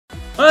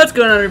What's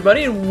going on,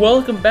 everybody, and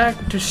welcome back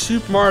to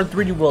Super Mario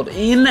 3D World.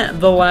 In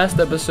the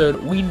last episode,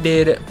 we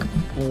did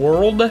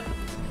World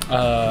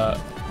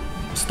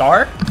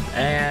Star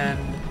and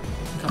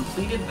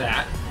completed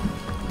that.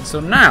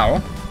 So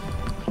now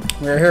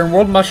we're here in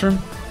World Mushroom,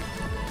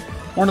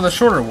 one of the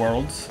shorter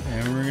worlds,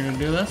 and we're gonna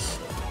do this.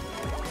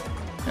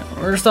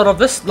 We're gonna start off.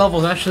 This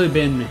level's actually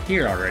been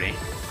here already.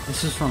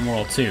 This is from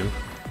World 2.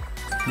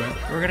 But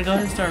we're gonna go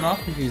ahead and start off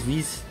because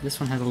this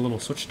one has a little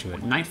switch to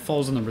it. Night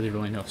falls on the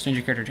really no. Change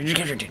your character, change your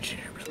character, change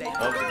your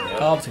character.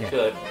 Oh, it's okay.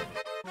 Good.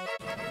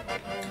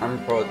 I'm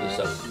a pro at this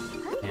stuff.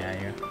 Yeah,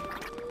 yeah.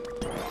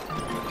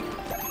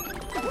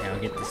 Okay, I'll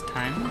get this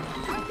time.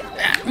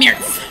 Ah,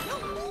 mirrors!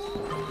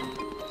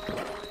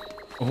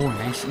 Oh,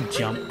 nice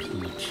jump,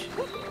 Peach.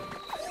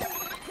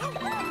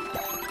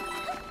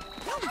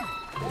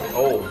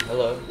 Oh,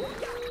 hello.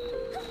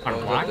 On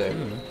block? There?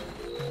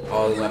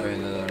 Oh, there's not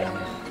another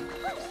one.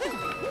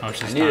 Oh, it's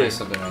just I knew there was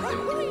something right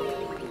there.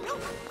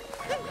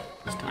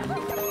 This time.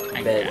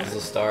 I bet it's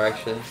a star,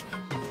 actually.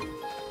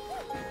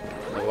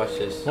 Now watch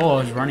this. Whoa,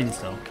 it's running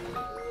still.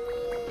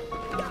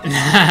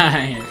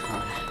 Nice.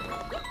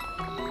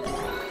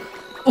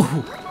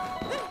 Ooh.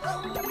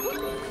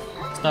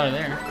 Star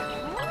there.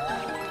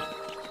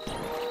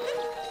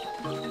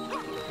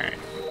 Alright.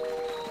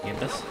 Get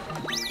this.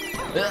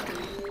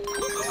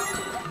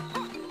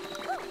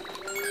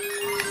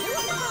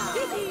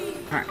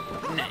 Alright,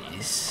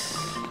 nice.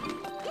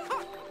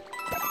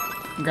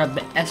 Grab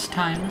the S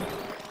time.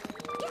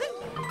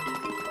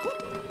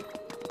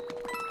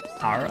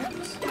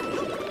 Power-ups.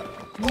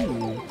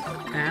 Ooh.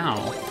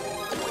 Ow.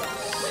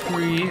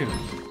 Screw you.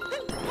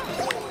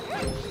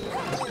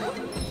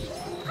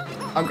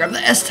 I'll grab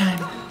the S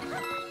time.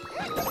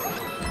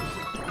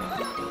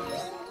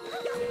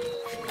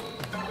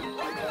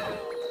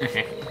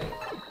 Okay.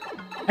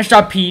 Nice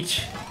job,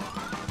 Peach.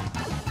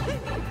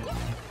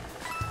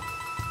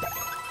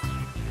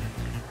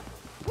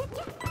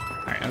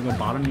 Alright, I'll go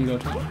bottom, you go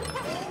top.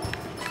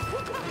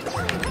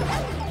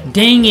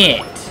 Dang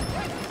it!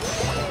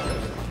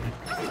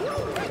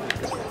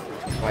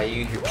 Why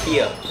you use your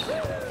P ups?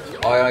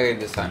 Oh, I don't get it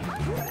this time.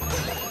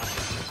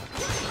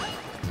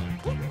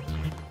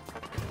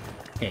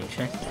 Okay,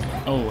 check.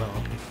 Oh, well.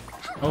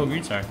 Oh,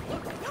 green star.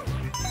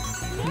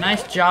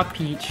 Nice job,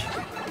 Peach.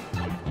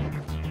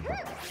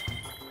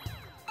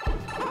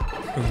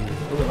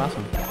 Ooh, the last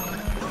one.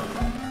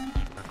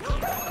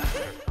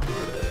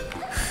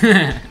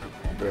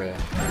 Bruh.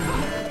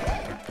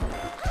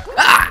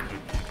 Ah!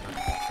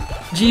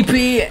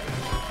 GP!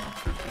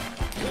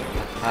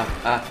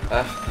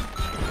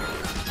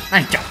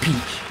 Nice job,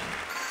 Peach.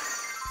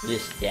 The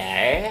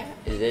star?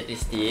 Is that the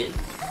star?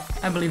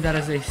 I believe that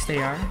is a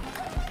star.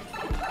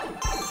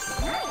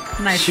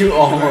 Nice. You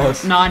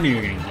almost. No, I knew you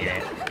were gonna get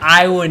it.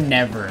 I would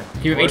never.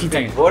 You have 18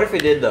 seconds. What if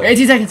it did though?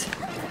 18 seconds.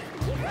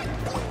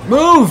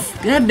 Move!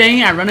 God dang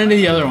it, I run into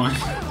the other one.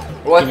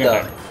 What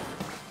the?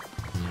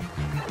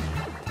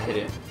 Hit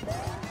it.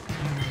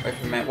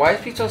 Man, why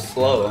is Peach so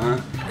slow, huh?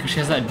 Because she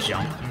has that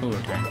jump. Ooh,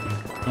 okay.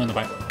 Go in the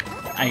pipe.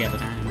 I got the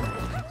time.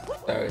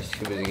 Sorry,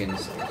 she was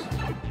against this.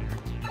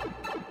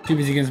 Too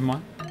busy against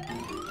what?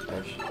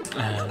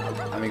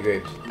 I mean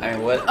grapes. I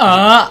mean what?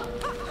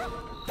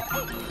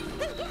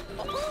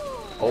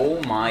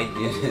 Oh my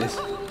goodness.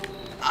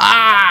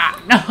 Ah!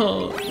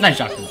 No! Nice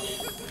shot,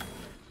 Peach.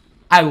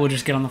 I will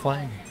just get on the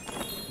flag.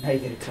 Now you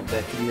gotta come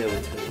back here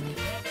with me.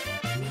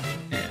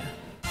 Yeah.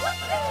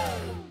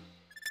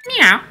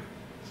 Meow.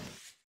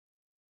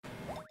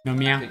 No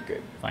meow?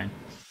 Good. Fine.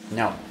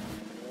 No.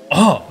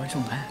 Oh, why so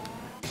mad?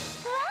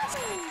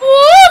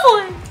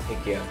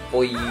 Heck yeah,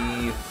 boy.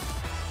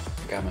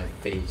 Got my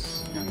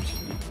face. No, I'm just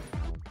kidding.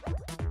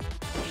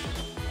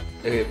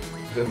 Look at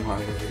good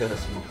Mario, real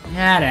small.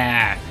 Shut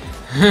up.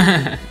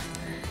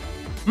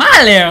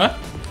 Mario!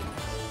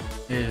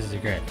 This is the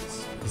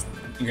greatest. It's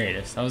the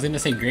greatest. I was gonna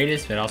say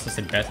greatest, but I also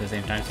said best at the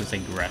same time, so it's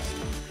like rest.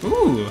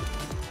 Ooh!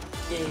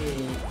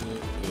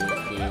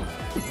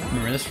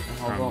 Remember this?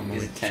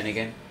 Is it 10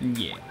 again?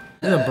 Yeah.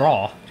 This is a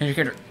brawl. Change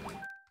your character.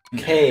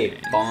 Okay,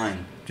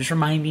 fine. Just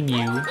reminding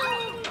you.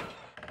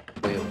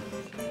 Wheel.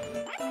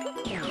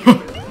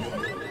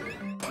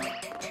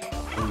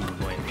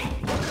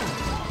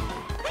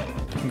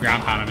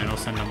 Ground pound him and it'll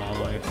send them all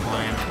the way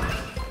flying.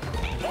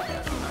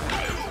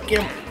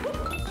 Get him!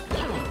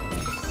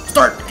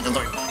 Start!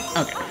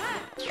 Okay.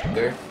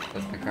 There,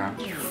 that's my crown.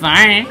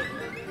 Fine.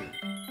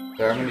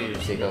 There, I'm gonna need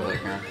to take over the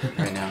crown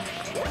right now.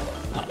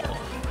 Uh-oh.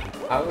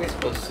 How are we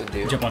supposed to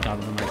do? Jump on top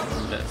of him like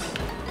this.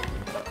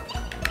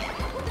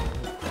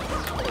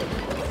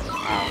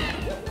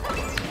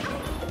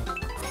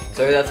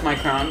 Sorry, that's my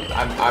crown.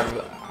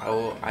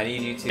 I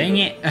need you to. Dang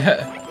it!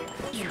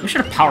 We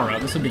should have power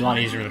up. This would be a lot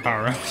easier to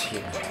power up.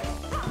 Yeah.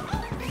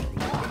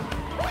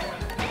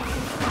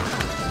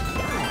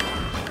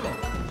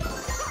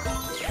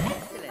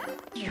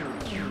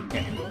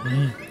 Okay.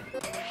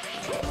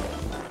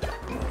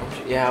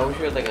 Yeah, I wish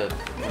we had like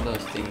one of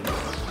those things.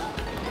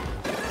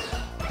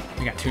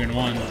 We got 2 in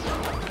 1.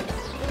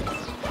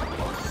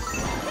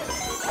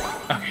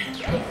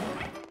 Okay.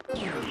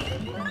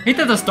 I hate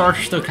that the star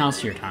still counts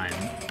to your time.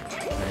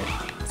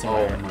 Right.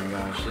 Oh my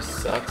gosh, this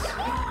sucks.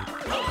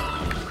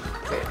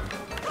 Okay.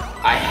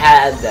 I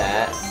had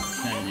that.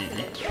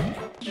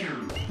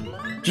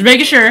 Just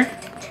making sure.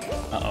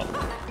 Uh-oh.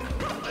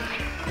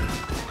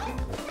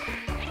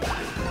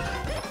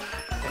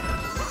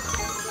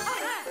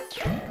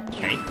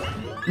 Okay.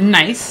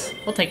 Nice.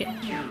 We'll take it.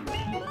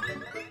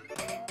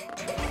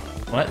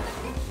 What?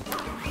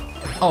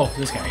 Oh,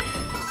 this guy.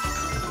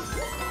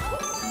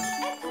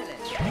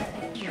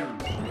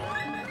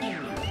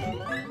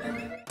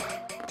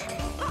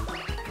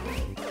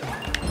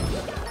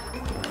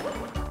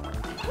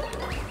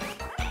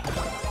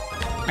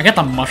 I got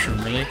the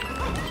mushroom, really?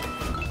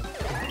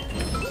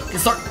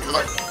 Start.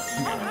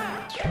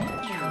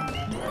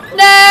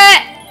 Nah!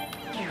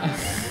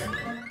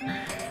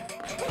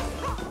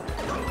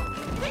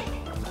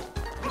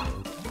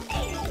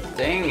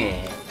 Dang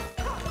it.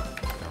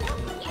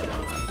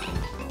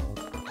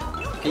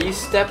 Can you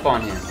step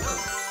on him?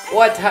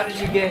 What? How did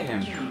you get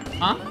him?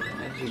 Huh?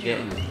 How did you get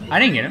him? I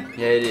didn't get him.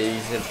 Yeah, you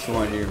said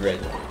 200 red.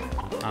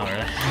 Oh,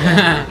 really?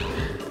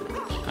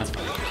 That's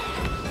funny.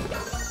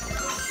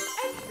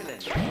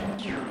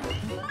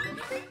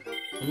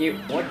 You,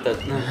 what the?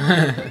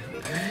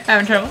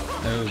 Having trouble?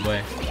 Oh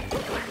boy.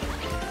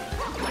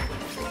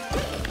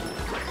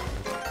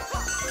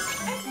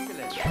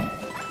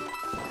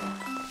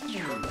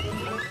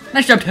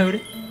 Nice job, Toad.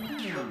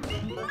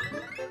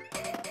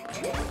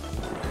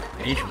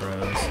 H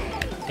bros.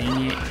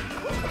 Dang it.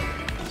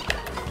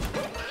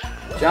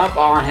 Jump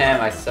on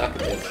him, I suck at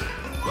this.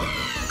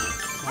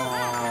 Oh,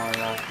 I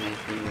lost my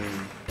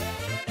team.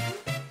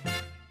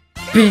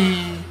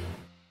 Bing.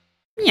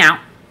 Meow.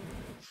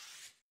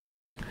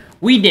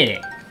 We did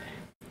it.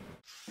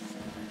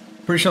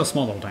 Pretty sure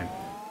small the whole time.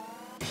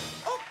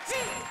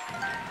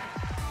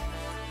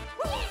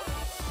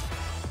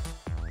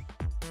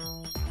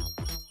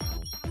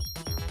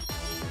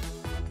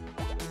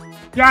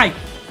 Yikes!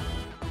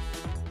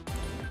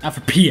 Not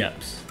for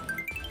P-ups.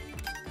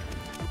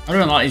 I'm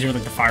doing a lot easier with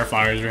like the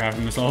fireflies you're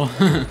having this all.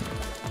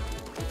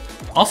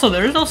 Also,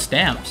 there is no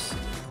stamps.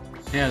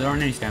 Yeah, there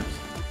aren't any stamps.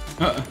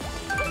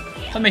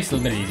 That makes it a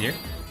little bit easier.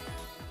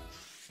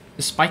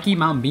 The spiky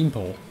mountain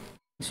beanpole.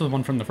 This was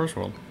one from the first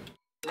world.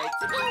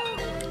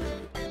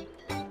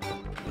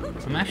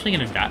 I'm actually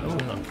gonna die. Oh,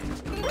 look.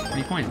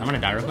 20 coins. I'm gonna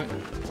die real quick.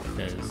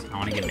 Because I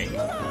wanna get big.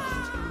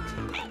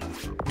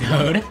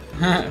 Toad.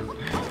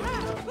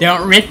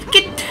 Don't risk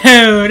it,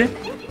 Toad!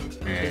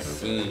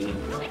 See.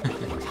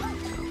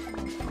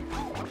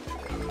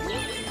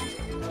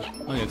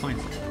 Oh, yeah,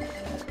 coins.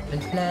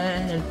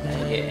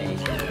 Okay.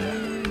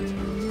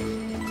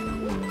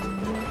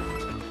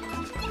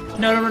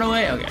 No, don't run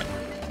away. Okay.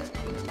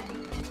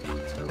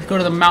 Let's go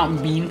to the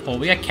mountain beanpole.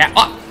 We got cat.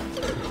 Oh!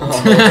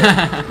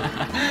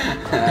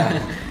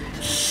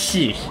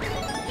 Sheesh.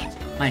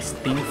 Nice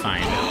thing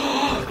find.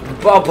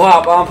 Bump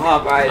pop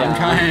right I'm now.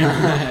 trying.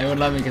 It would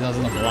let me because I was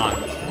on the block.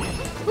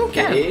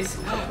 Okay.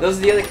 Those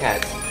are the other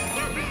cats.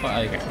 What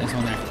other cat? There's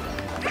one there.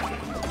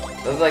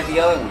 Those are like the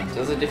other ones.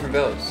 Those are different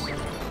bills.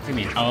 What do you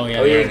mean? Oh,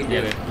 yeah, Oh, yeah,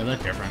 they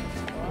look different.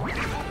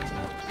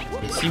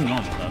 They seem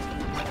normal, though.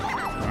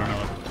 I don't know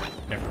what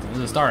difference. There's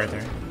a star right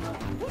there.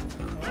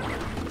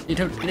 Get it,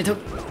 Toad. Get it, Toad.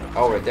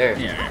 Oh, right there.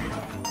 Yeah.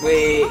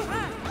 Wait.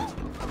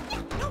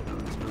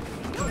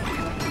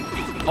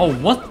 Oh,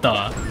 what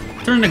the?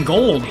 Turn to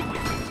gold.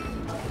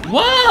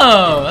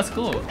 Whoa, that's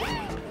cool.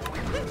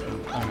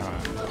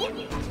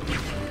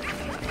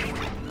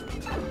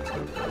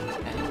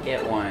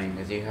 Get one,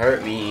 because you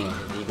hurt me.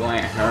 You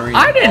going to hurry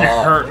I didn't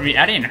up. hurt me.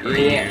 I didn't hurt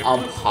You you. didn't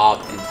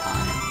unpop in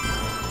time.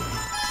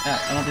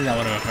 I don't think that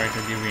would have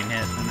affected you being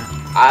hit.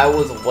 I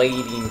was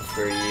waiting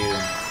for you.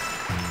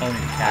 Holy I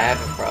cow.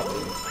 have a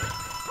problem.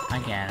 I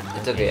can.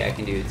 It's okay, I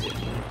can do it too.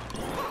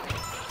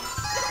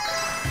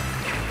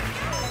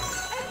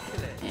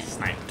 Yeah.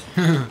 Sniped.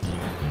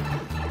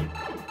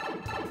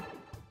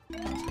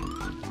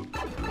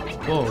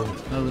 Whoa.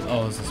 That was,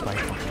 oh, it's a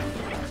spike.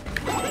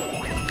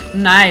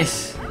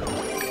 Nice.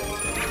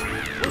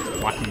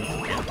 Walking.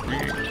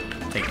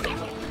 Take it.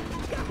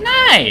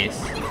 Nice.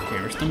 Okay,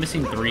 we're still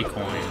missing 3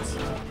 coins.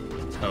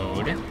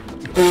 Toad. You're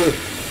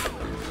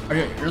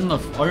in the.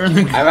 Oh, you're in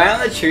the. Am I on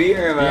the tree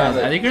or am I on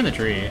the... I think you're in the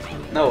tree.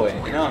 No way.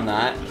 No, I'm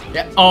not.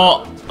 Yeah.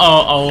 Oh.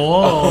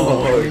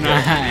 Okay.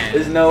 Nice.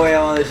 There's no way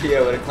I'm on the tree.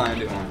 I would have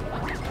climbed it one.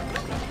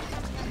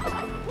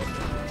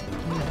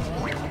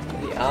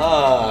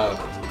 Up.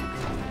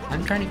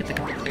 I'm trying to get the.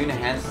 2.5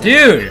 seconds.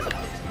 Dude.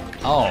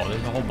 Oh,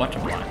 there's a whole bunch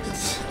of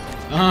blocks.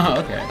 Oh,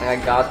 okay. I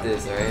got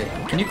this, alright?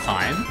 Can you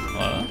climb?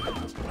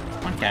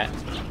 Come on, cat.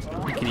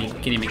 Kitty,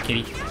 kitty,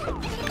 kitty.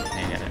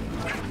 There, you got it.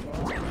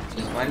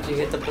 Why didn't you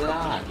hit the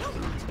block?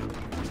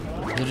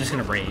 They're just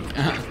gonna break.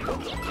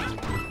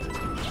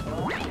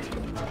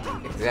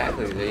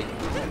 Exactly, Z.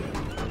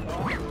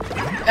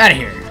 Out of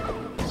here.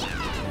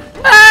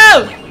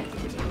 Oh!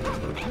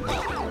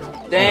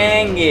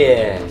 Dang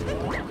it!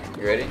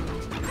 You ready?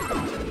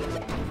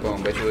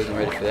 Boom, bet you wasn't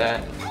ready for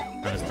that.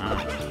 I was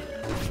not.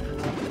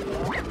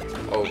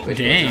 Oh, bet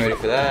you Dang. wasn't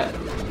ready for that.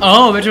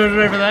 Oh, bet you wasn't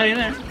ready for that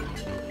either.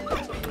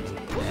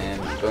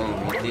 Boom.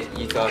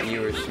 You thought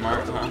you were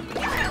smart, huh?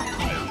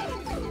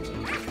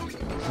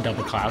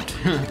 Double clapped.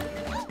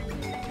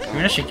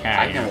 Even a shikaret.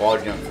 I can wall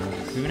jump from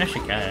this. Even a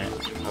shikaret.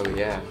 Oh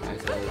yeah,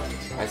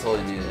 I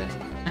totally knew that.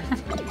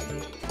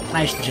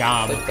 Nice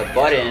job. Like the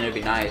button, it'd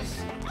be nice.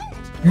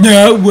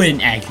 No, it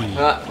wouldn't actually.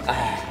 I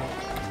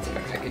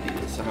could do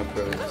this. I'm a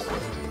pro at this.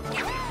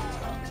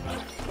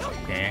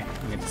 Okay,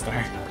 I'm gonna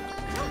start.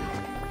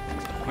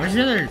 Where's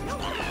the other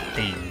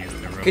thing? Is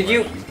the real Could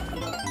you?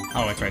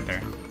 Oh, it's right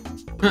there.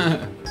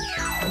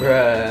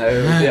 Bruh,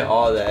 we did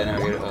all that and I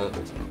get all of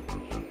it.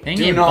 Dang,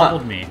 Do it not-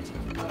 bubbled me.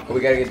 We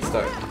gotta get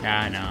started.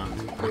 Yeah, I know.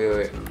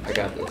 Wait. I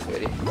got this.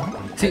 Ready?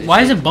 See,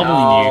 why is it bubbling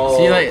No. you?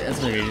 See, like, that's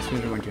what it is. Just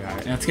because it went too high.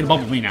 It's gonna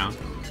bubble me now.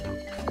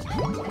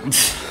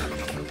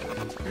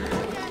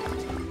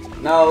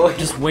 No.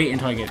 Just wait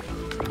until I get.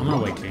 I'm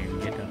gonna wait till you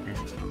get up here.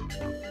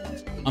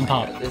 I'm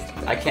top.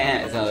 I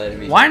can't. It's not letting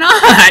me. Why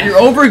not? You're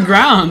over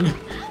ground.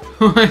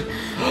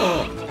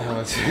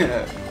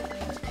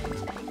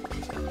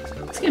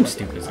 This game's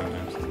stupid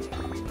sometimes.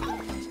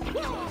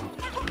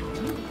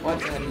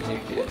 What? How did you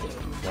do it?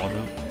 Wall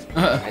jump.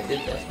 I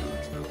did that.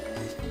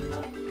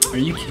 Are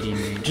you kidding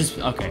me? Just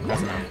okay.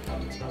 That's enough.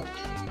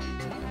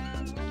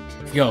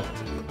 Go.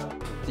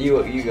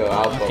 You go.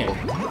 I'll Okay.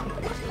 bubble.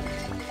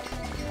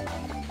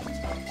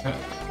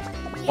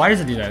 Why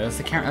does it do that? That's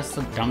the That's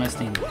the dumbest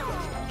thing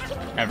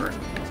ever.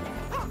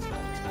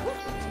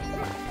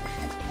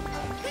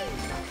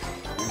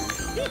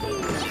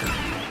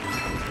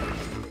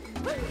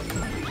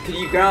 Could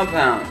you ground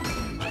pound?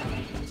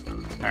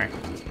 Alright.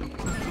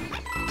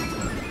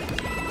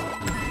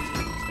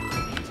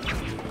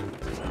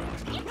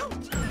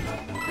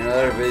 You know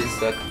that really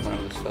sucked when I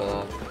just fell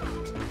off.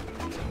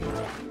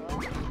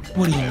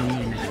 What do you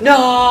mean? No!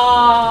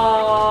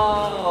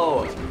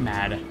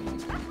 Mad.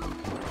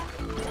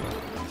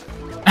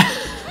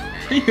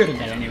 You could have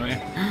done anyway.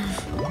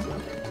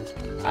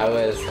 I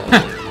was.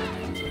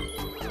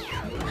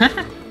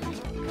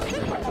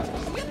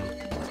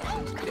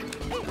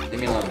 Leave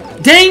me alone.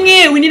 Dang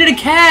it! We needed a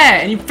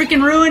cat, and you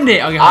freaking ruined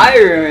it. Okay, I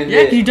ruined yeah,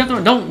 it. you jumped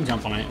on. Don't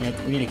jump on it.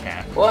 We need a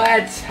cat.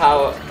 What?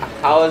 How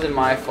is it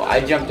my fault? I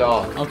jumped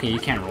off. Okay, you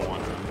can't roll on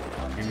them.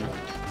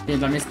 Yeah,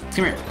 come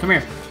here. Come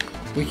here.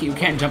 We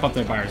can't jump up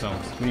there by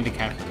ourselves. We need a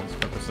cat for this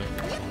purposely.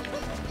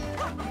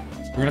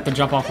 We're gonna have to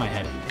jump off my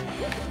head.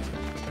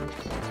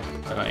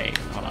 Wait,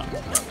 hold on.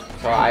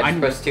 So I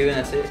just press 2 and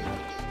that's it.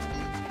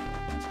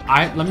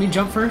 Let me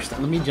jump first.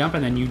 Let me jump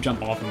and then you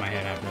jump off of my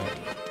head after that.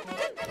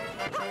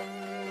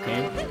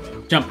 Okay.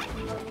 Jump.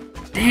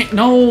 Dang it,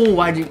 no,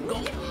 why'd you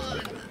go?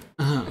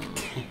 You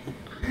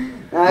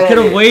could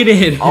have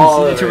waited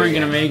so that you weren't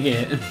gonna make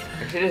it.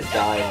 I should have just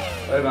died.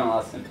 That would have been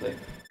lost simply.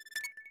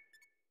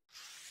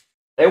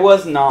 It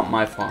was not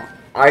my fault.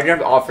 I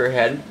jumped off your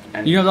head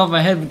and You jumped off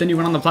my head, but then you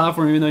went on the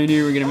platform even though you knew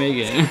you were gonna make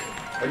it.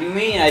 What do you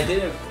mean? I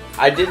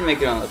didn't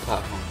make it on the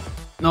platform.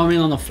 No, I mean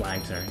on the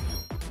flag, sorry.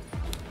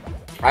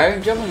 I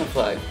didn't jump on the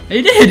flag.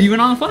 You did, you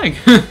went on the flag.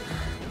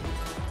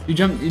 you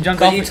jumped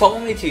But off. you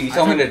told me to. You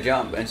told me to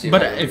jump and see.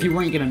 But if you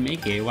weren't gonna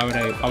make it, why would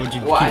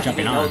you keep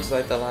jumping on? It's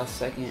like the last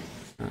second.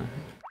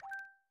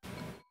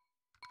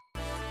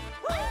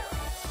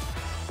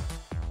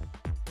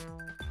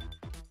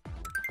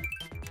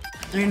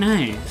 Very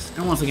nice.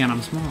 And once again,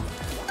 I'm small.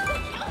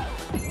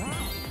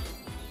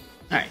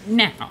 Alright,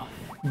 now.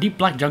 Deep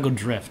Black Jungle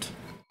Drift.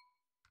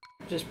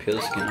 Just peel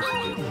the skin off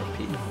the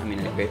dude. I mean,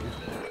 it's great.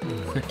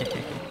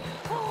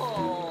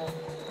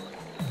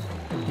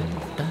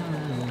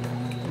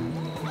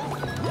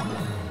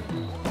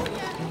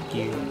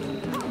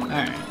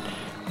 Alright.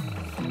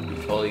 I'm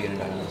totally gonna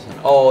die on this one.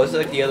 Oh, it's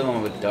like the other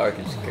one with dark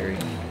and scary.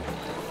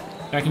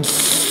 Dark and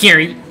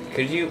scary.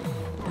 Could you?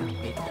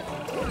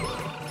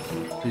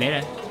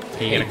 Later.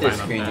 Okay, Hate this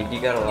screen, dude. You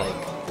gotta like.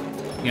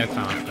 You gotta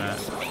climb up that.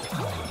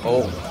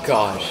 Oh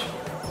gosh.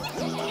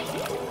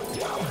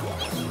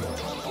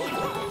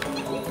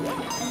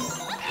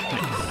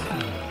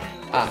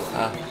 I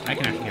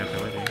can actually get up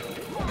there with you.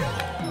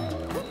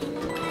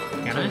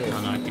 Can I?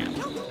 Oh no, I can't.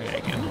 Okay, I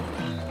can.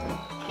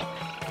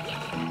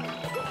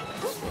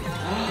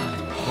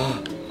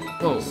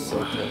 Oh,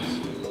 so close.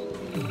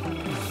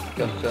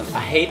 Go. I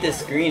hate this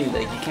screen.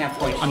 Like you can't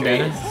point I'm straight.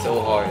 dead. It's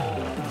so hard.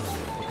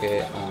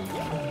 Okay.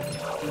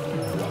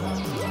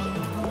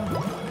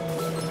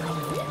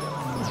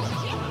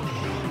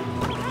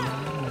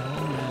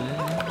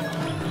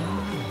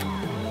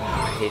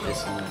 I hate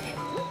this so much.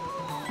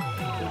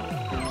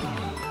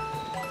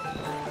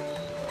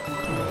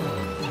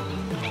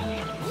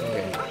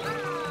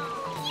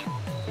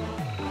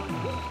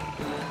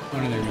 What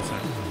are they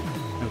missing?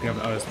 Okay,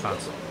 oh, it's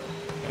spots.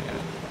 Okay, got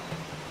it.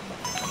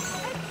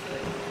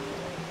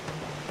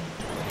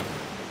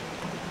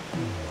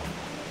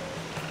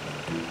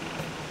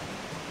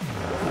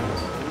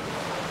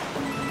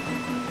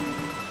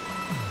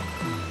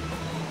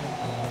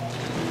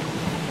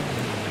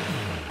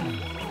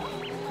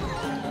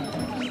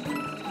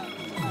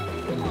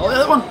 Oh, the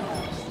other one!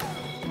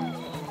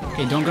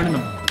 Okay, don't go in the...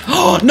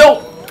 Oh,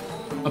 no!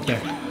 Up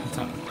there. Up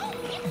top.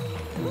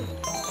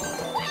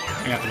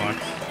 I got the box.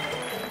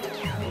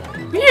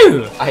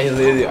 Phew! I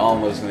literally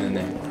almost went in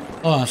there.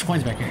 Oh, there's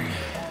coins back here.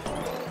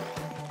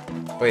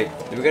 Wait,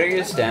 do we gotta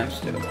get stamps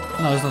too? No,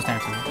 there's no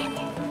stamps in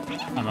here.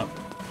 I'm up.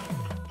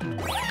 I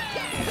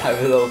have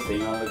a little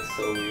thing on, it looks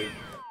so weird.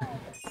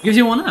 Gives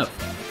you 1 up.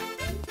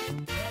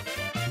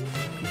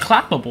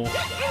 Clappable.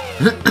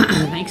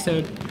 Thanks,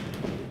 Toad.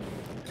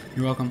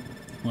 You're welcome.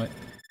 What?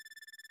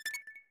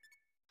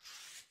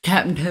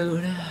 Captain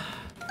Toad.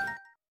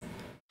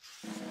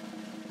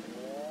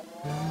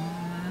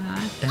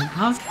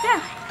 How's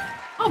that?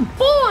 Oh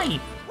boy!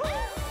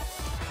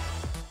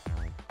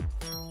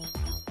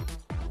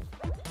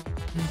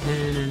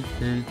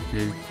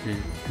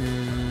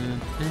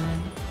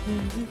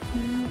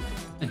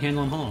 A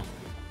handle and hole.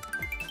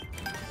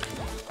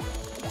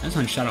 That's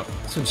on Shadow.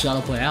 That's on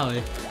Shadow Play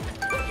Alley.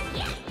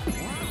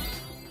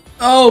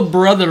 Oh,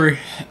 brother.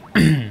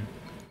 You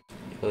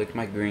like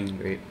my green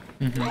grape.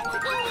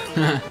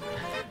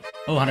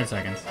 Oh, 100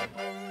 seconds.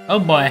 Oh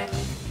boy.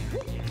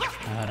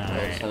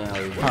 Alright.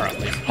 Power up,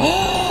 please.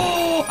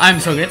 Oh, I'm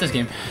so good at this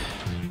game.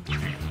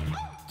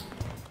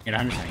 Get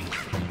 100 seconds.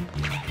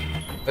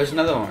 There's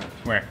another one.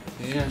 Where?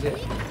 Did you not see it?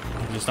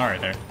 There's a star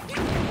right there.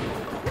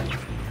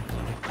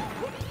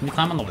 Can you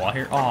climb on the wall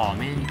here? Oh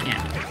man, you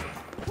can't.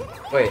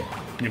 Wait.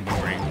 I need a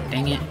boomerang.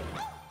 Dang it.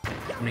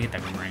 I'm gonna get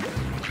that boomerang.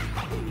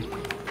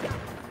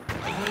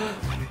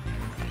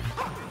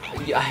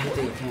 Yeah, I hate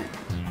that you can't.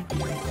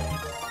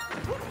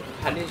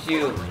 How did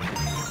you...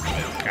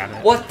 Got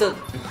it. What the...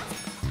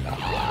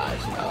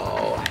 Gosh,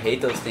 no. I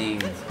hate those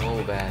things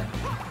so bad.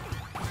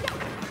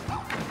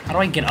 How do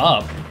I get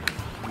up?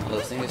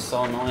 Those things are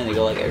so annoying. They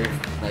go like every,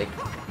 like,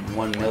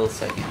 1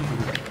 millisecond.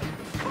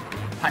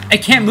 I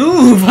can't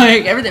move!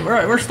 Like, everything,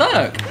 we're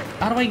stuck!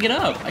 How do I get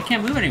up? I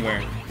can't move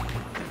anywhere.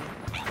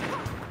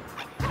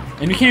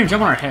 And we can't even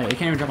jump on our head. We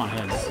can't even jump on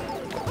heads.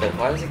 But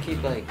why does it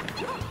keep, like...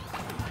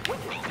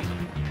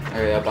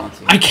 Alright, I'll bounce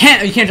you. I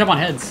can't! You can't jump on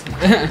heads.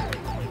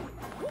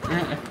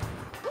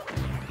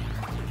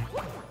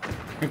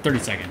 We have 30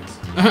 seconds.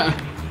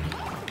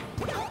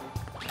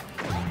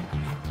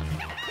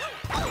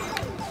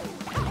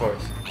 Of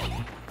course.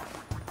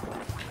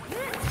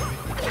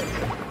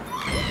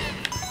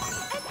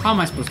 How am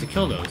I supposed to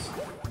kill those?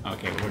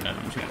 Okay, we're done.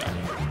 I'm just gonna die.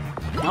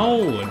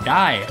 No!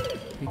 Die!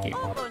 Thank you.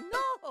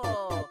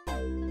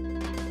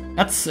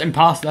 That's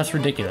impossible. That's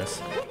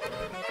ridiculous.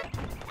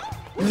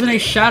 This isn't a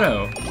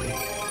shadow.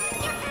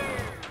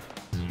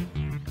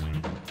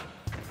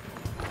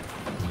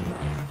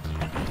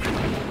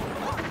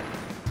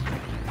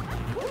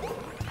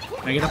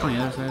 Can I get up on the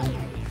other side?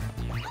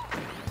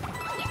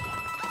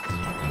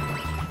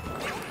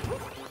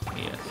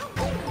 Yes.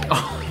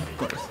 Oh, of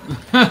course.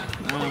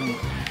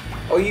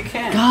 Oh, you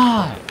can.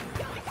 God!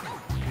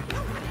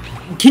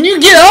 Can you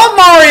get up,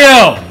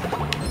 Mario?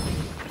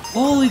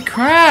 Holy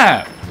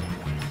crap!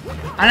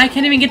 And I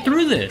can't even get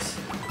through this.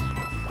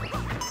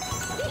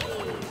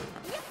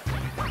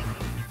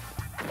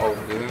 Oh,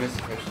 did we miss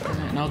the first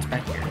part? No, it's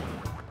back here.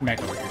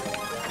 Back over here.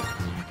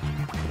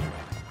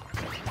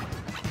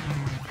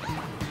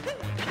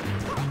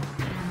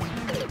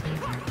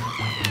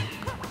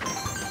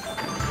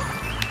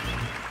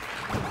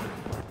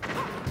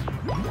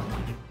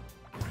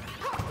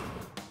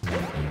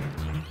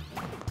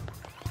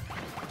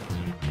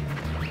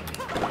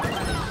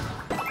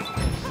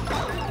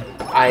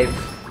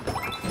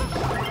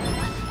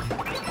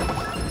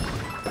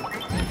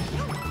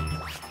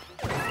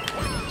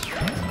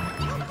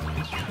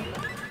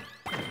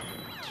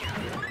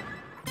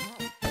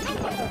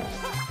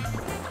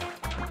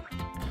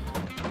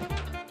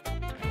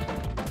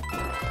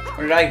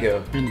 Where did I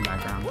go? In the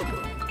background.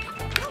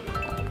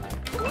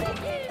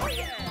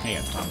 Hey,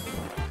 it's fun.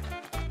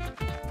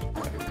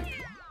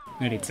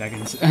 We had 8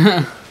 seconds.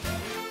 That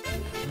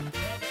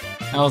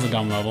was a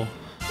dumb level.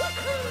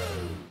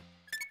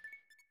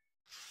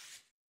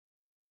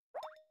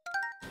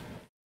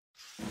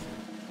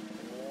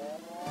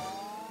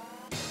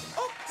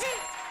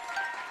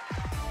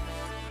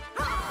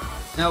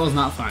 That was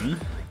not fun.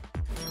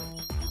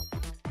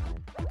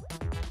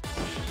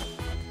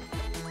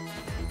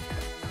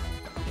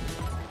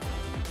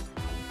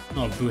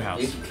 Oh, Boo At House.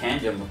 least you can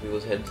jump on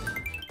people's heads.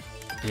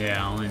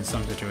 Yeah, only in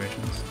some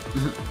situations.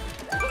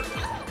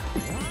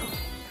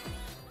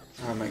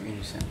 Oh, make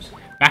any sense.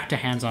 Back to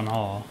Hands on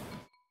Hall.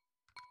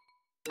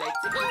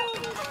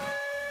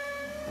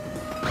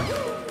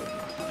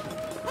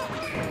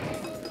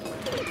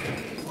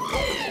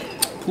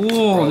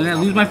 Cool, did I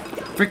lose my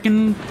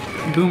freaking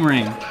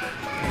boomerang?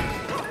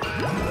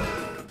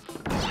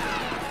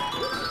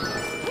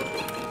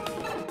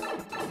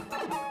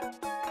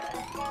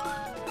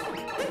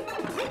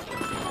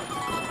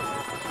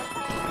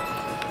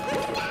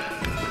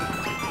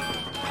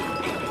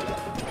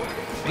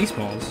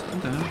 Baseballs?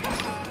 What the hell?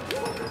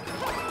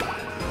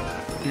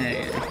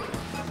 Yeah.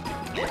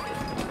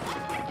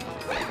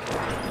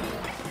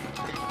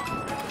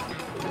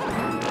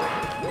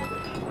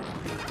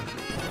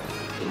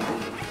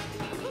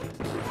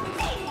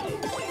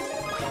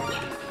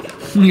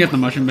 You got the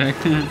mushroom back.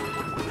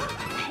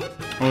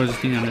 Oh, there's a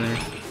thing under there.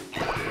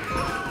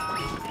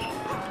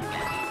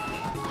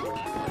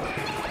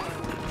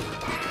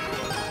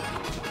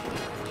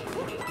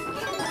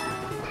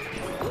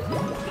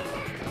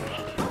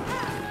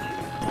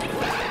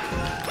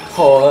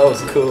 Oh, that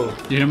was cool.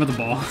 You hit him with the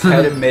ball.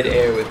 Had him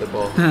mid-air with the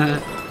ball. Oh,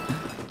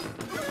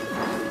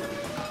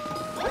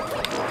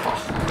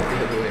 the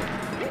other way.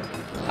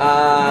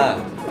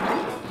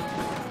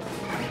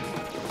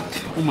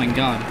 Oh my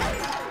god.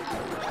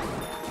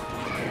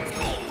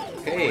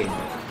 Okay.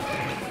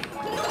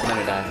 I'm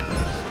gonna die.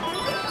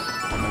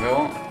 Oh my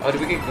god. Oh,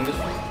 did we get Goombas?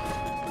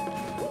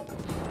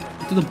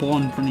 Do the ball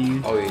in front of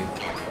you. Oh yeah.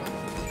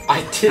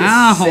 I did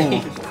Ow. the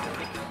same.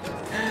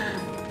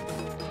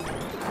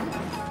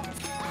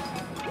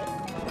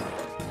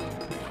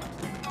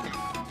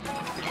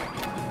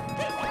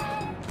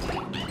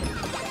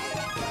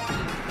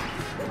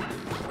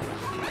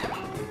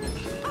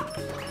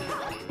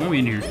 Why are we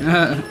in here?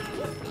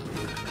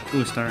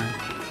 Ooh, star.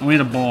 Oh, we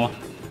need a ball.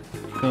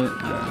 Go,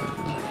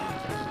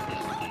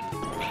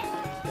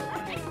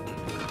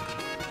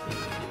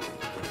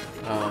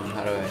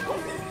 How do I?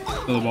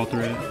 throw the ball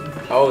through it.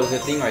 Oh, there's a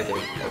thing right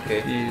there. Okay.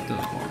 Yeah, you throw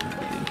the ball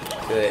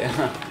through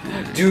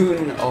it.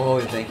 Dude, oh,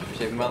 thank you for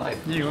saving my life.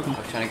 Yeah, you're welcome. I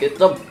was trying to get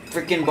the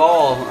freaking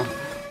ball.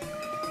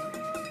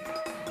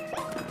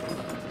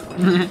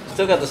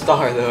 Still got the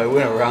star though. I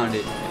went around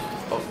it.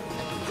 Oh,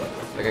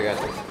 like I got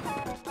this.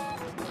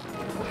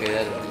 Okay,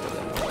 that doesn't do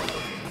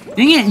that.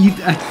 Dang it!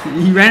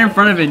 You ran in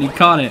front of it and you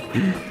caught it.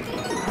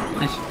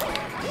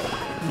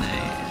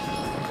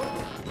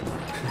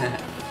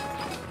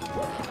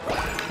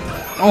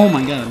 Oh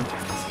my god.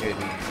 That scared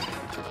me.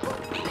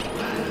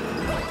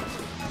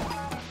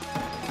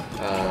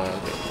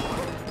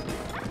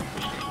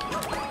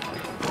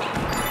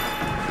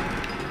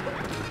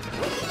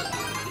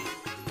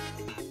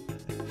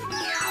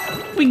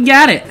 Okay. We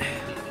got it!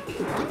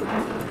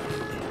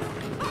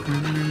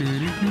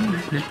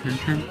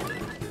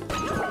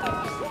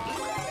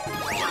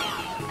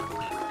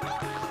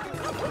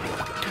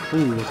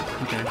 Ooh,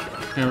 okay.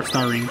 There,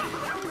 star ring.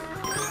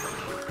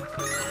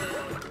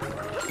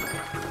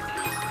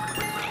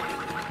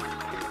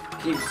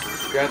 Keep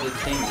grab the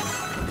thing.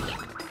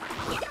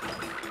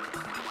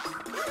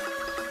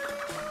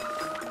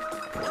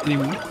 Any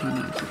more? No,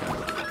 it's okay.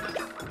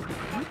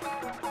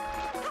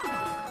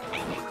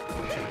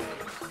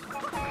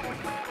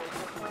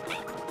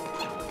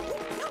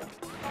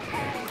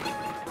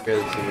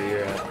 Barely see where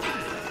you're at.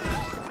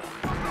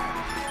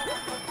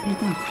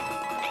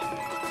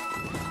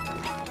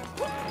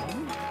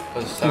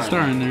 There's There's a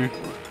star in there.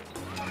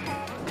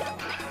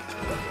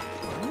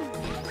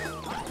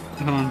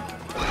 Hold on.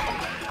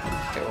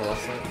 Okay, well,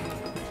 that's it.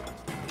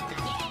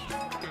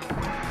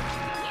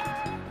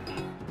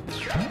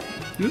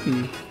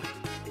 Ooh.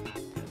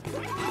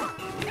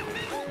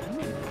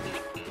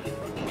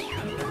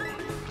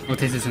 I'll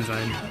taste this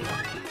inside.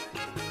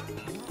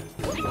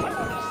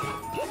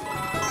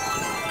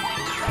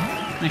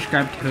 Nice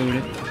grab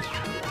toad.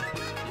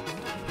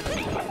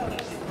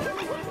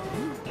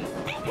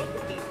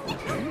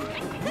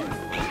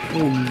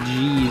 Oh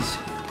jeez.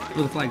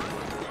 Looks like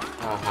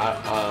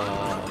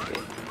Okay.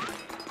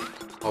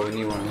 Oh, we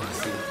need one of those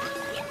things.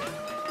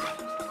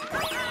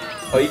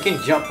 Oh, you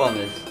can jump on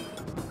this.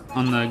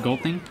 on the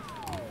gold thing.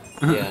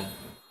 Yeah.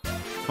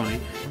 Funny.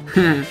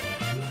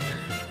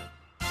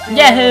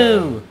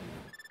 Yahoo!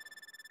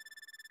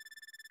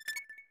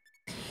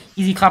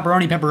 Easy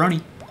clapperoni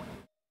pepperoni.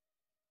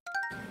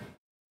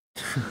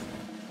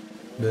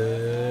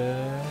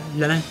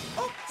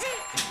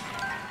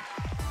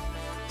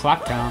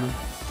 Clock town.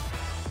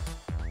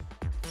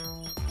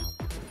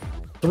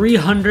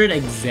 300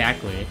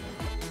 exactly.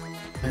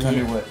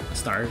 300 what?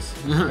 Stars.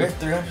 We have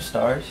 300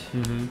 stars?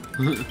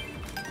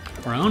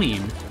 Mm-hmm.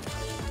 Browning.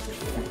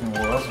 Freaking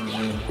world's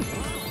regime.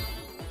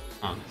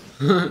 Oh.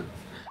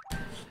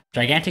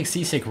 Gigantic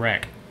seasick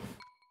wreck.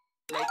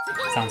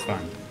 Sounds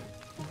fun.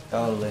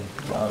 Totally.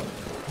 Wow.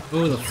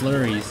 Ooh, the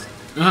flurries.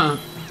 Oh,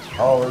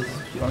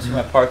 you want to see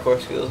my parkour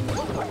skills?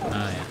 Oh,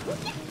 yeah.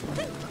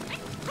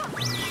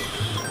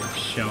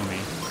 Show me.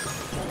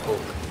 Oh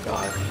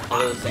god. All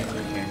those things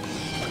in here.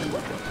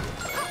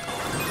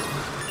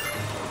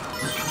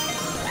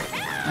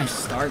 I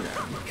started.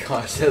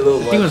 Gosh, that little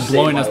ledge He was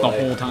blowing us saved the my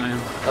life. whole time.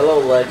 That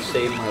little ledge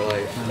saved my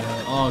life.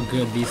 Oh,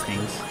 good, these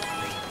things.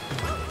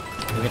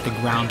 We get the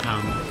ground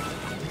pound.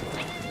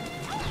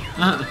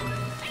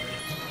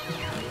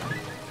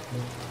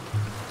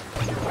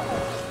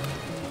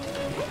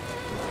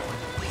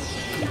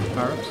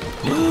 Power-ups?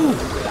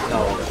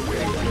 No.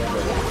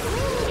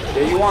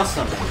 Yeah, you want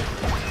something.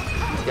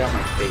 Get out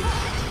my face.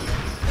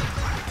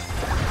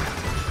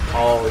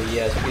 Oh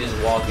yes, we can just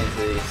walk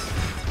into these.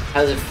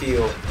 How does it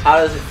feel? How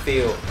does it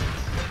feel?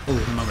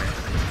 Ooh, I'm over it.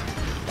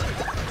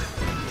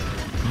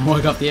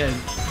 Walk up the edge.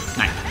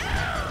 Nice.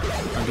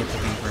 I'll get the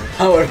thing first.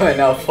 How would I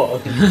now fall?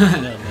 No.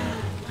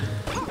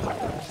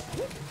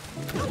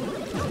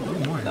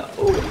 More. No.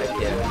 Oh,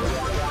 heck yeah.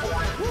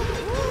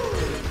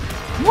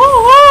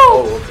 Woo-hoo!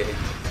 Oh, okay.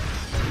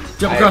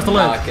 Jump across the I'm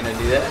ledge. not gonna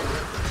do that.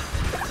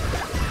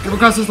 Jump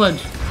across this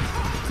ledge.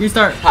 Green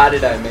start. How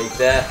did I make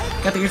that?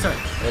 Got the green start. I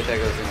thought that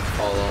was gonna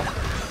fall off.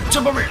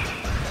 Jump over here.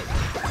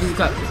 Easy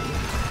cut.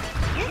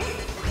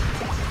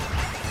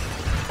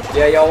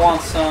 Yeah, y'all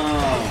want some?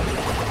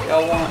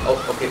 Y'all want? Oh,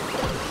 okay.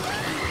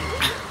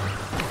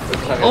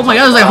 Oh my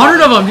god, there's like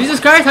 100 of them! Jesus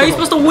Christ, how are you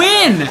supposed to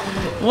win?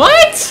 What?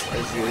 Let's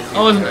see,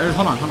 Oh,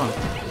 hold on. The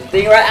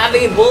thing right, I'm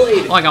being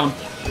bullied. Oh, I got one.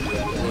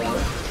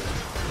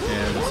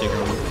 Yeah, the secret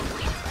one.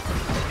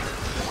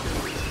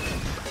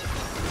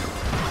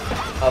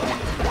 Okay.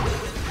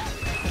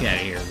 Get out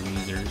of here,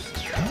 losers.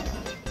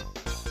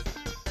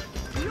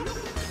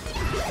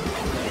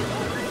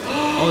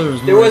 Oh,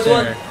 there was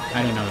one. There.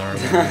 I didn't know there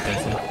was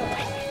one.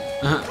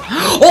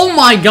 Oh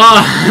my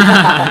god!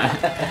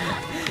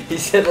 He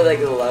said that like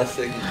the last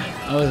second.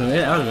 I was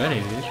ready,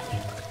 dude.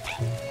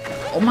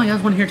 Oh my god,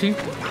 there's one here too.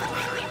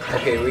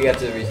 Okay, we got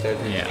to restart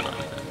this. Yeah.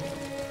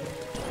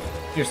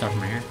 You're start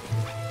from here.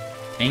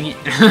 Dang it.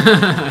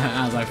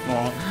 As I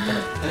fall.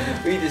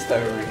 We just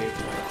start over here.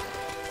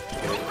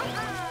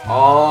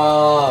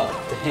 Oh,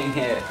 dang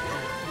it.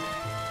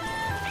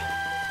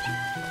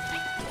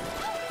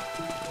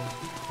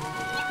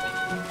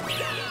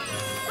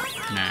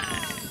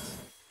 Nice.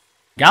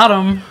 Got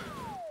him.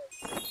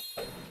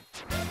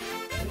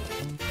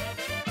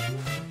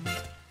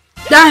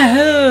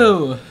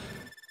 Yahoo!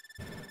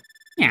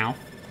 Meow.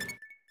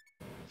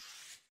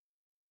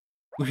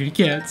 Wish your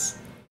cats.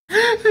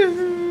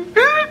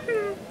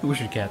 Wish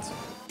your cats.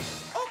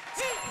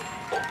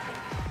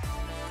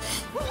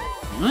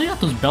 I only got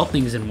those belt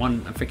things in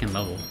one freaking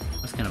level.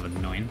 That's kind of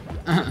annoying.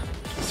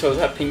 So is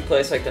that pink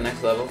place like the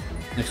next level?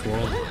 Next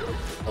world.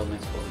 Oh,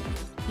 next world.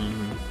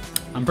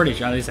 I'm pretty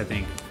sure, at least I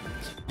think.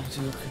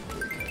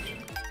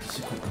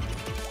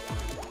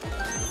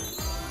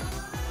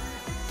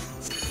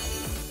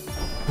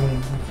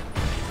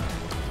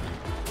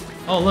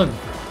 Oh look,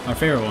 our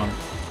favorite one.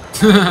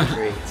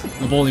 Great.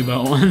 The bully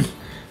belt one.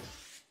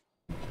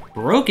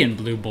 Broken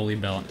blue bully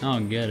belt. Oh,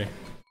 good.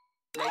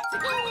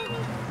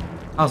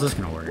 How's this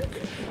gonna work?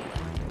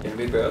 Gonna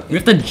be broken. We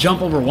have to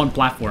jump over one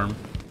platform.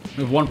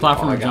 We have one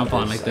platform I to got jump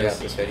on like I got this.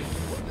 this ready.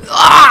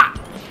 Ah!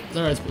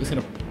 Alright, it's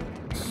gonna.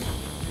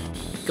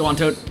 Go on,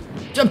 Toad.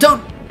 Jump, Toad!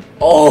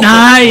 Oh!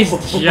 Nice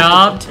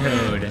job,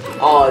 Toad.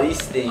 Oh,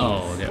 these things.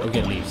 Oh, okay,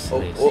 okay, leaves. Oh,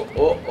 leaves.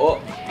 oh.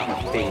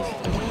 My face.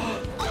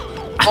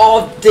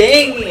 Oh,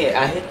 dang it!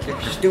 I hit your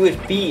stupid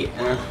feet.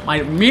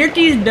 My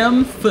Mirty's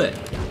dumb foot.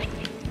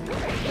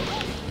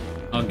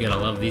 Oh, good. I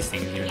love these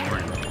things even more.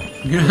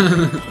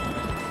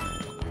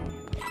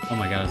 Oh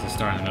my god, there's a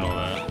star in the middle of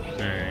that.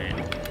 Alright.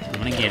 I'm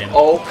gonna get him.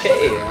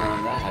 Okay,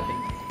 that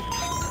happened.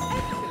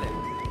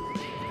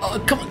 Oh,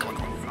 come on.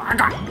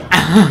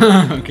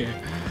 Okay.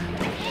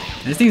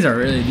 These things are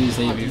really do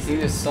save you. These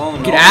things are so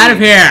annoying. Get out of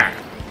here!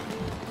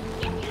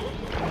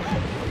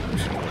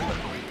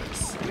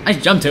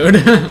 Nice jump, Toad.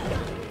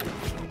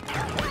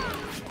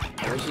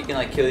 I wish you can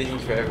like kill these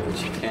things forever,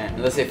 but you can't.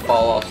 Unless they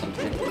fall off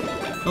something.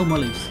 Oh, more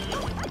leaves.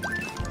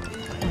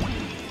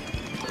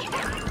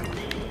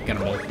 Got a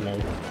roll.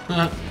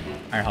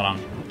 Alright, hold on.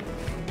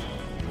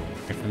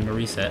 Wait for them to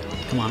reset.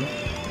 Come on.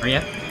 Hurry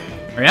up.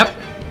 Hurry up!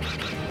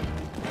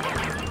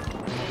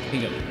 Here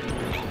you go.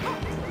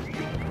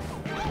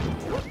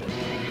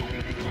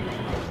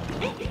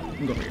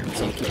 Go over here.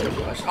 So cute.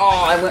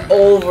 Oh, I went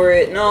over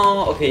it.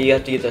 No. Okay, you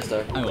have to get that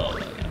star. I will.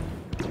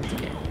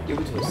 You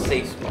went to a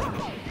safe spot.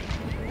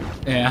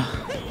 Yeah.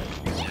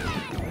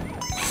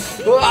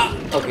 Ah!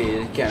 Okay,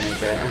 you can't make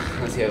that.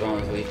 Unless you have one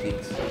of those weak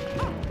things.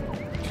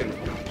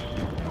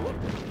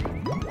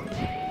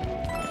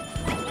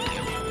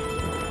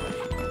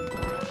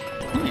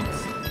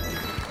 Nice.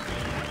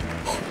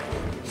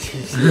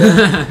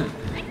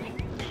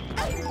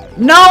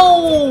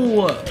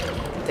 No!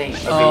 Dang.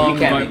 Okay, you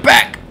can't make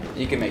back.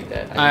 You can make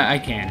that. I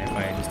can if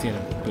I just get a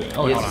boot.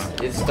 Oh, hold on.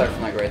 It's stuck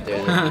from like right there.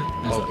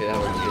 Okay, that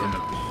works good.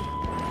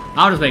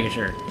 I'll just make it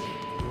sure.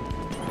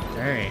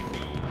 Alright.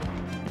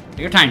 Take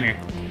your time here.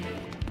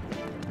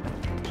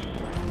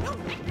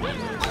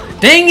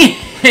 Dang it!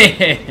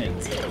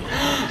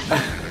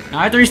 Now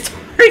I have to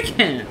restart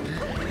again.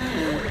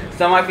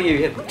 That might be you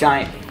hit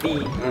giant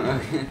feet.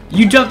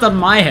 You jumped on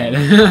my head.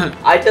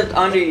 I jumped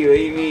under you, what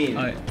do you mean?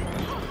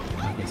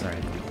 Okay, sorry.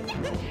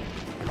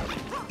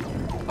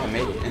 I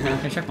made it.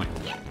 Okay, checkpoint.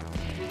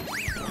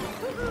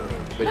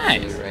 But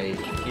Nice. it's right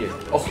here.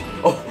 Oh,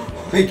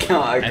 my god,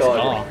 I Nice got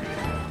ball. it.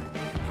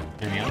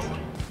 Anything else?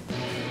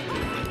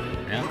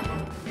 Yeah.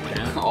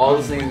 Yeah. All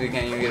the things we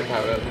can't even get a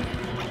power up.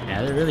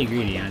 Yeah, they're really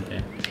greedy, aren't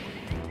they?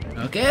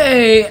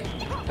 Okay.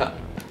 Ha.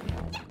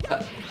 Ha.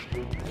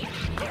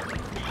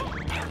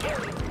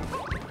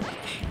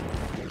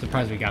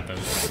 Surprised we got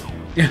those.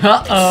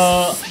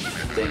 Uh-oh.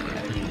 Dang it, I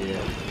didn't do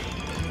that.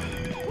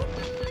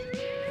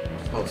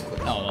 That was close.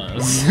 Oh, it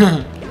was.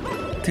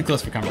 Too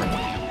close for comfort.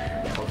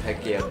 Oh,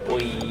 heck yeah, boy.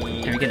 Can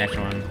we get an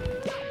extra one?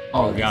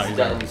 Oh, god, he's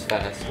that out. one's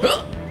fast.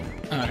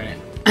 Alright.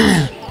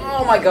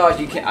 Oh my god,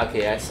 you can't.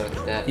 Okay, I suck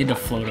at that. You had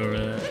to float over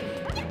that.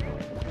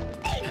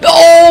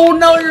 Oh,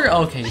 no, you're.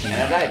 Okay, you And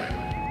I can. died.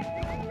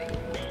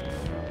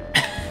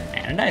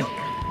 And I died.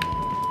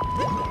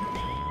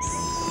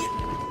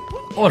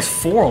 Oh, it's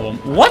 4 of them.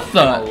 What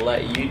I'll the?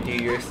 let you do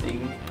your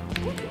thing.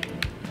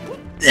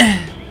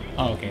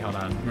 Oh, okay, hold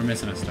on. We're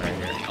missing a star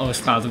here. Oh, there's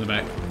clouds in the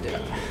back.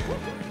 Yeah.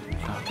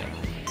 Okay.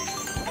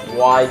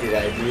 Why did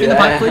I do In the that?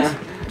 pipe, please.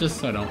 Just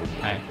so I don't.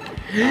 Hi.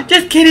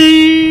 Just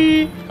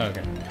kidding!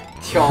 Okay.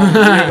 Sean,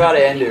 you're about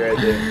to end it right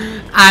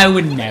there. I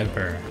would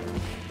never.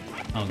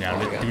 Oh god, Oh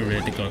my we God. really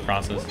have to go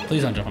across this.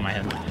 Please don't jump on my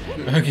head.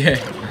 Okay.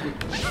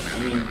 I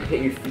mean,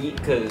 hit your feet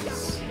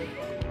because.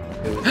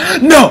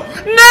 No!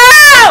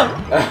 No!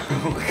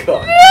 Oh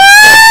god.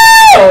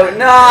 Oh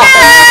no!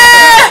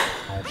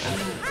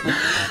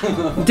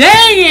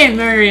 Dang it,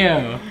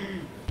 Mario!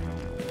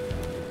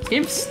 This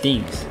game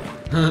stinks.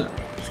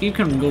 This game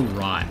can go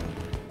rot.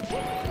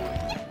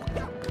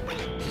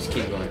 Just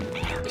keep going.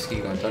 Just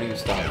keep going. Don't even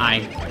stop.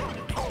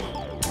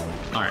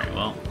 Alright,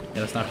 well,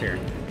 gotta stop here.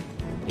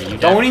 Yeah, you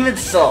Don't die. even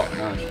stop.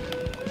 No,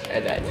 I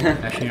died.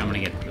 Actually, I'm gonna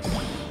get this.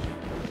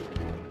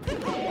 I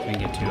can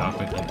get two out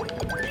quickly.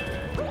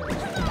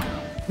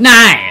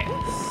 Nice!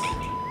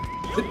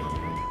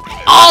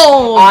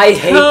 Oh! I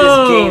hate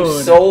Toad! this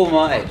game so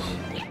much.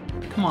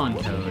 Come on,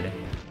 Toad.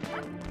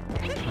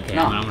 Okay,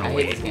 No, I'm gonna I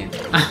wait. hate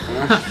this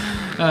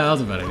game. That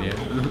was a bad idea.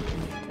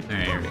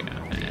 Alright, here we go.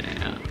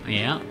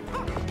 Yeah.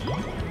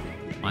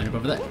 Line up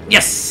over there.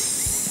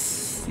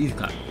 Yes! Easy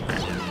clap.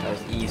 That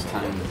was ease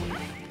time.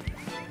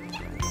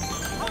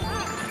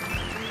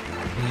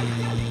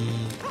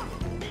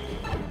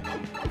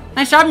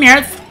 Nice job,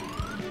 Meredith.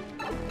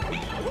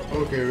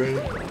 Okay, ready?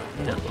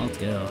 Yeah, let's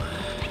go.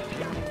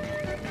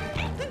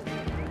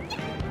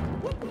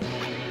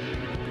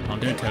 I'll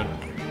do it, Toad.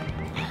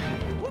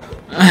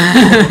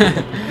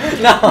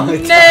 No!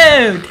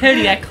 No!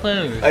 Toady got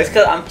close. It's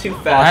because I'm too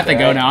fast. I have to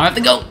go right? now. I have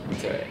to go.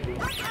 It's alright.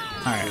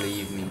 Alright.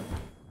 Leave me.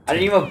 I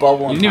didn't even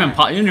bubble in You didn't even time.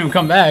 pop. You didn't even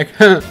come back.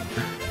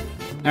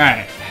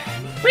 Alright.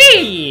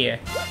 Whee!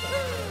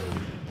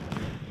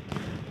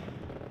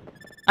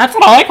 That's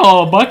what I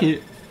call a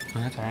bucket. Oh,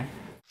 that's alright.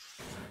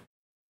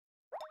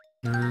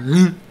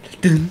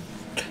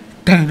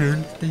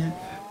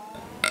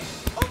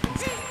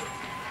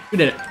 We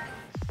did it.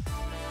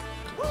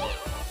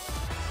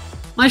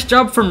 Nice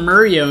job from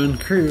Mario and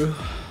crew.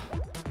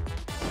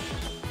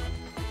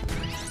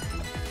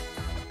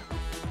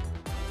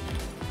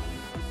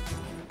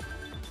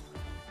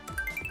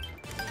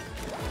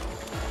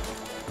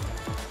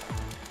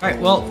 Alright,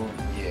 well,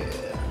 Yeah.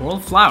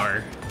 World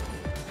Flower.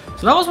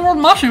 So that was World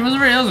Mushroom.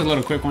 That was a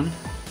little quick one.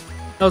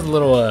 That was a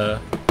little, a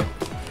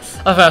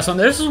fast one.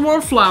 This is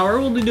World Flower.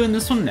 We'll be doing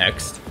this one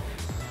next.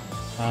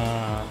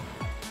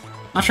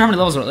 Not sure how many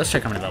levels are. Let's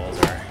check how many levels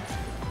there are.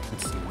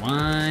 Let's see.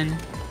 1,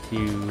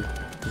 2,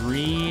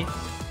 3,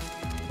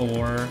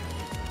 4.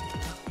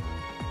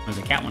 There's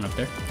a cat one up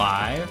there.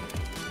 5,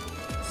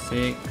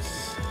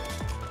 6,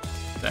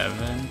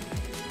 7,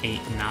 8,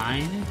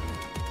 9,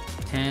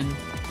 10,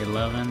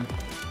 11,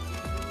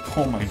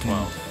 Oh my and god.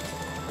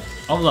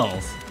 12. All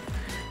levels.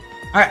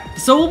 Alright,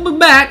 so we'll be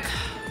back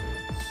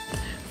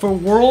for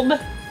World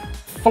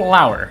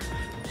Flower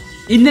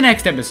in the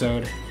next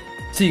episode.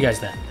 See you guys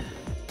then.